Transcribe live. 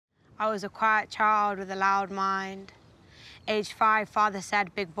I was a quiet child with a loud mind. Age 5, father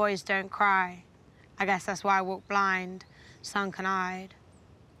said, big boys don't cry. I guess that's why I walk blind, sunken-eyed.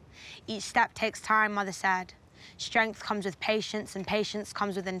 Each step takes time, mother said. Strength comes with patience, and patience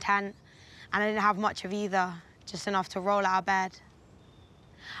comes with intent. And I didn't have much of either, just enough to roll out of bed.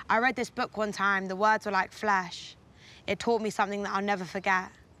 I read this book one time, the words were like flesh. It taught me something that I'll never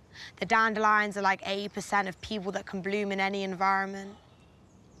forget. The dandelions are like 80% of people that can bloom in any environment.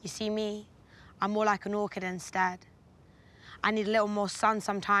 You see me? I'm more like an orchid instead. I need a little more sun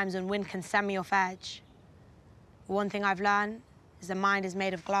sometimes, and wind can send me off edge. One thing I've learned is the mind is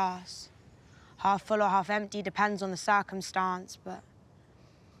made of glass. Half full or half empty depends on the circumstance, but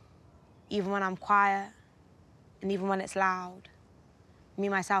even when I'm quiet, and even when it's loud, me,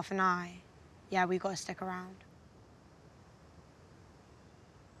 myself, and I, yeah, we gotta stick around.